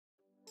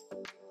Good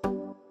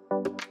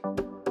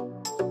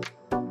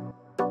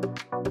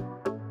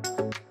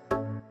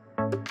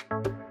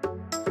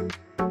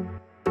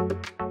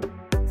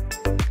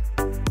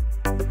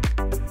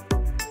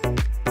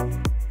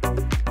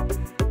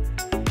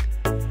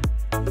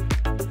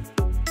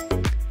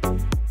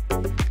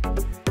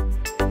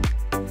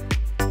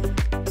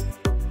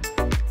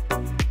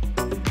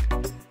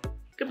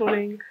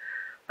morning,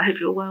 I hope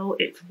you're well.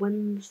 It's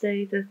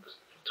Wednesday the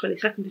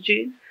 22nd of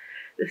June.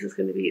 This is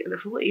going to be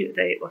another WIAT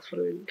day whilst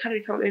following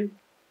calorie counting.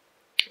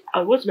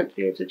 I was meant to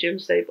be going to the gym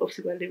today, but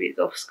obviously when Louis is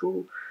off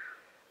school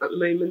at the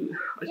moment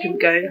I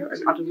couldn't go,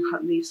 and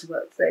Adam needs to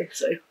work today,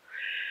 so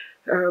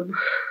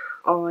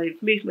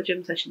I've moved my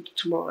gym session to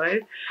tomorrow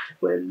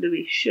when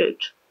Louis should,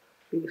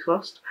 fingers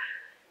crossed,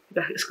 be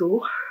back at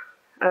school.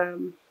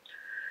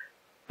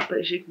 But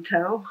as you can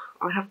tell,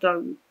 I have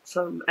done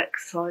some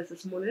exercise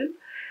this morning.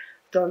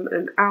 Done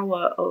an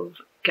hour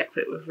of Get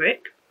Fit with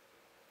Rick.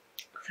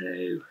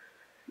 So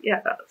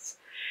yeah, that's,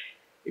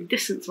 in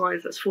distance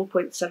wise, that's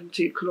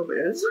 4.72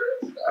 kilometres,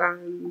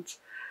 and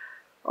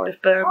I've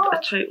burned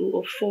a total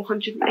of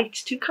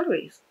 482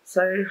 calories.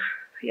 So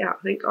yeah, I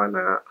think I'm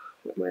at,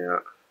 what am I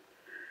at,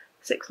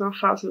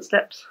 6,500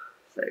 steps.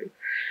 So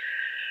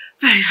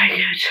very, very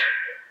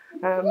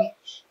good.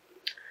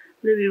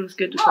 Louis was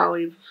good as well.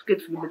 He was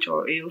good for the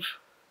majority of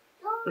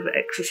the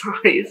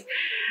exercise.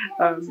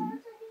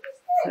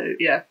 So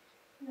yeah,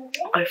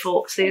 I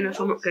thought, seeing as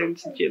I'm not going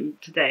to the gym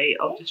today,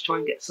 I'll just try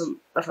and get some,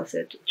 as I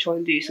said, try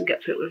and do some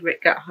Get Fit with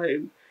Rick at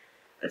home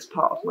as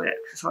part of my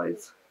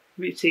exercise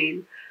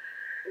routine.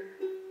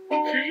 So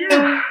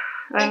yeah,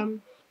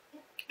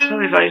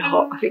 very, very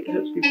hot. I think it's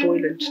going to be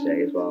boiling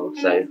today as well,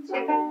 so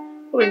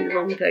probably the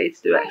wrong day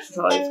to do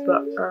exercise,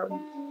 but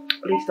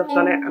at least I've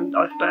done it and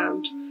I've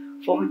burned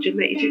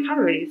 482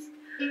 calories.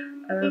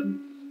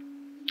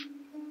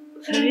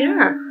 So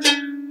yeah,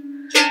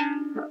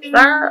 that's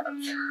that.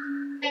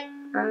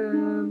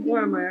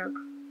 Where am I at?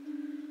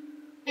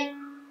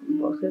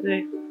 What was I going to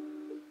do?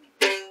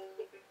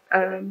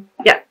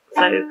 Yeah,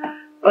 so,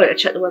 oh yeah,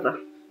 check the weather.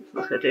 That's what I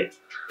was going to do.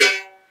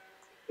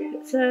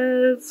 It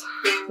says,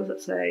 what does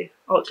it say?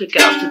 Oh, it could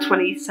get up to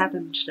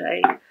 27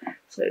 today,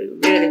 so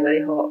really,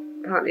 really hot.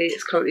 Apparently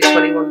it's currently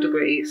 21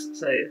 degrees,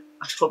 so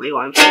that's probably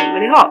why I'm feeling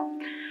really hot.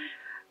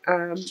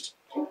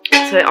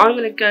 So I'm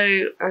going to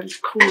go and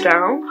cool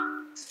down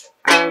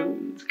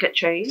and get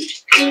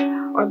changed.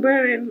 I'm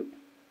wearing,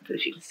 I don't know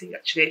if you can see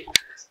actually,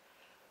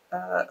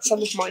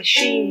 some of my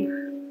Shein,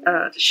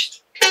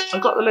 I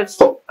got them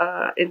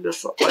in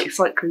the like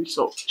cycling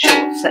shorts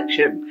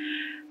section,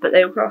 but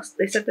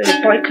they said they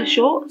were biker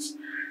shorts,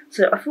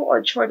 so I thought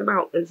I'd try them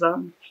out as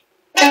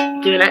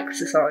doing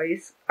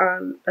exercise.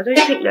 I don't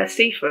think they're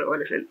see-through or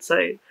anything, so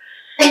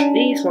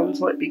these ones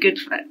might be good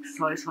for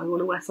exercise. So I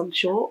want to wear some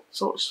short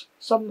sort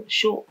of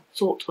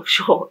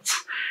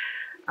shorts.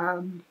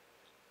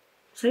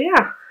 So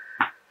yeah,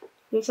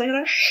 you want to say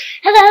hello?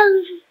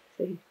 Hello.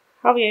 So,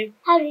 how are you?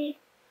 How are you?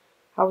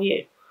 How are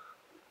you?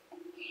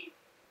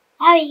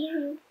 How are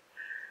you?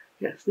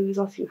 Yes, Louis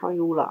asking how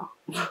you all are.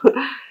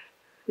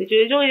 Did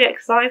you enjoy the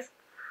exercise?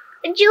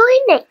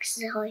 Enjoying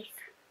exercise.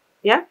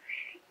 Yeah?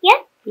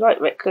 Yeah. You like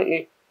Rick, don't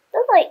you?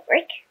 I like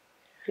Rick.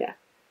 Yeah.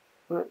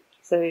 Right,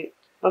 so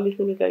Mummy's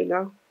going to go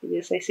now. You're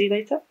going to say see you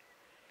later?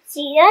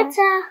 See you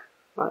later.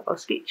 Right, I'll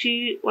speak to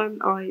you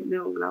when I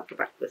know I'm going to have for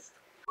breakfast.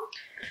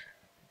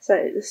 So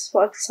this is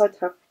what I've decided to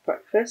have for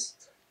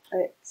breakfast.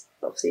 It's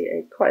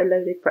obviously quite a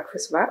loaded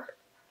breakfast wrap.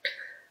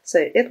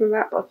 So in the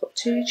wrap I've got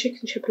 2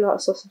 chicken chipolata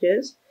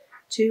sausages,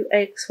 2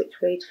 eggs which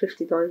weighed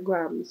 59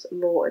 grams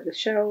raw in the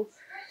shell.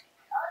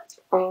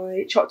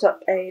 I chopped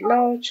up a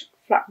large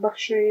flat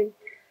mushroom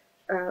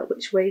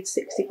which weighed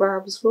 60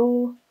 grams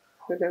raw,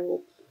 and they're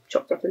all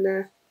chopped up in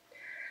there.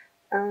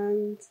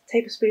 And a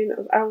tablespoon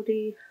of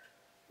Aldi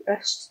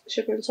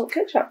sugar and salt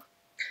ketchup.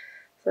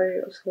 So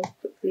I'm just going to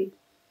quickly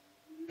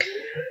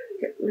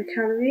get my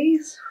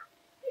calories.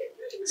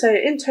 So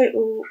in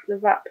total the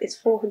wrap is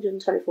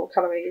 424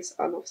 calories,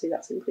 and obviously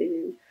that's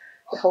including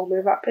the whole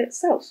meal wrap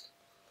itself.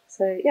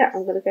 So yeah,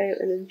 I'm going to go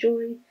and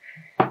enjoy,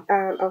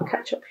 and I'll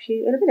catch up with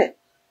you in a minute.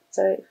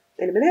 So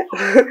in a minute,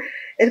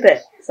 in a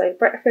bit. So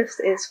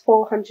breakfast is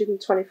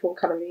 424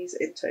 calories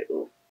in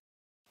total.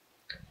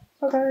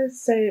 Hi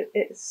guys, so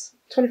it's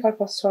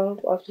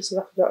 12:25. I've just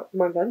wrapped up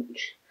my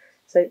lunch.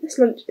 So this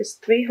lunch is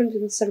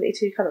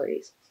 372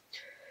 calories.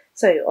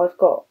 So I've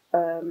got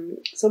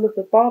some of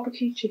the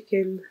barbecue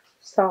chicken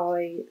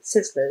thigh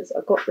sizzlers.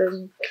 I got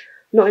them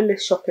not in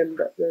this shopping,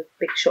 but the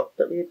big shop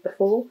that we did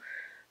before.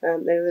 They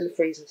were in the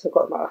freezer, so I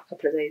got them out a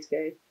couple of days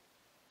ago.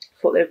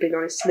 Thought they would be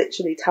nice,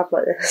 literally to have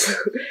like this.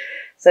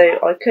 So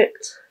I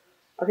cooked,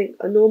 I think,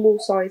 a normal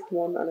sized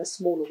one and a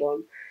smaller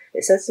one.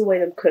 It says to weigh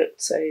them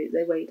cooked, so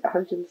they weighed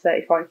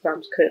 135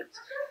 grams cooked,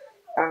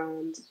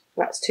 and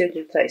that's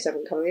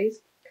 237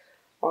 calories.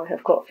 I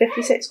have got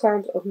 56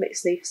 grams of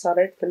mixed leaf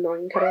salad for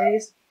 9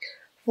 calories,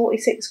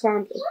 46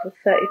 grams of the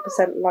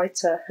 30%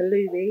 lighter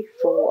halloumi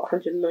for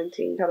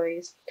 119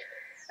 calories,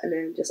 and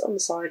then just on the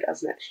side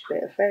as an extra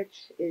bit of veg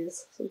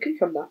is some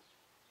cucumber.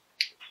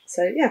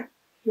 So yeah,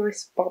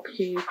 nice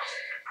barbecue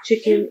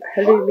chicken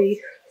halloumi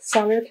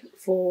salad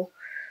for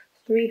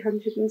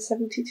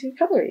 372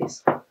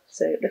 calories.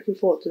 So looking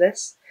forward to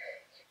this,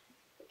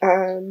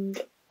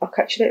 and I'll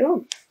catch you later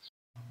on.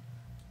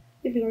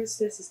 If you guys,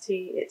 this is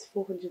tea. It's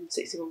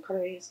 461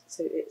 calories,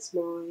 so it's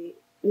my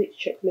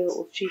NutriCheck meal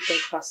of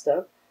cheeseburger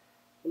pasta.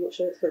 I'm not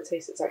sure it's going to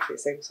taste exactly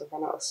the same, so I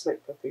ran out of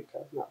smoked paprika,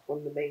 and that's one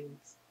of the main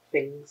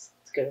things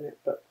to go in it,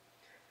 but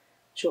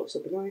I'm sure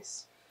it'll be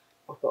nice.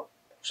 I've got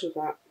a portion of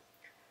that,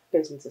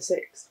 goes into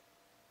 6.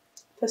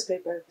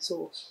 Tesco burger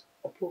sauce,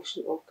 a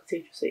portion of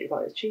cathedral sweet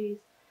invited cheese,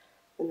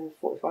 and then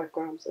 45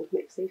 grams of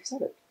mixed leaf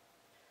salad.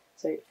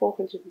 So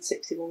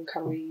 461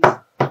 calories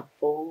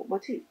for my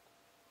tea.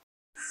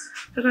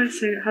 So guys,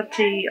 so I had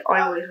tea.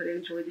 I always really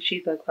enjoy the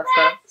cheeseburger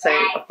pasta, so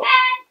I've got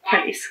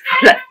plenty of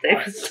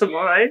leftovers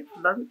tomorrow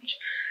for lunch.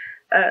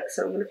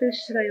 So I'm going to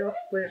finish today off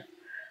with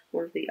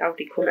one of the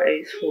Aldi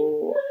cornettos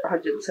for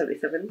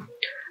 177,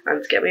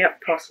 and to get me up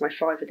past my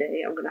 5 a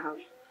day, I'm going to have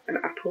an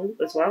apple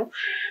as well,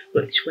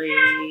 which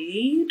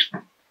weighed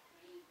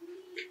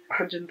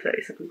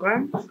 137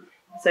 grams.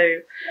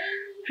 So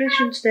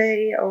finishing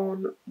today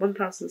on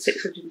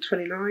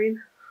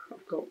 1,629.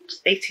 I've got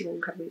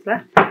 81 calories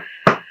left.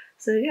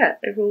 So yeah,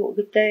 overall a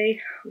good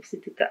day. Obviously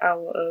did the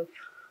hour of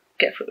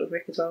Get Fit with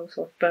Rick as well,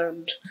 so I've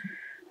burned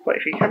quite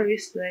a few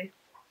calories today.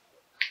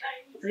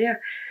 So yeah,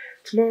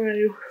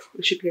 tomorrow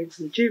I should be going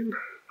to the gym.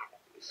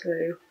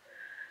 So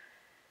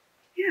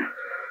yeah,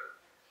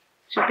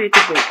 should be a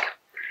good week.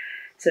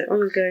 So I'm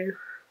going to go,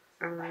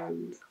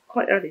 and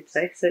quite early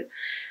today, so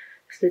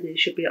this video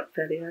should be up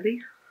fairly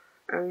early.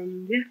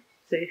 And yeah,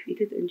 so if you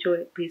did enjoy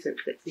it, please don't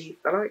forget to leave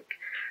a like.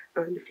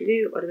 And if you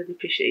do, I'd really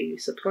appreciate you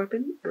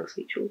subscribing, and I'll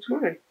see you all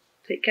tomorrow.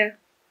 Take care.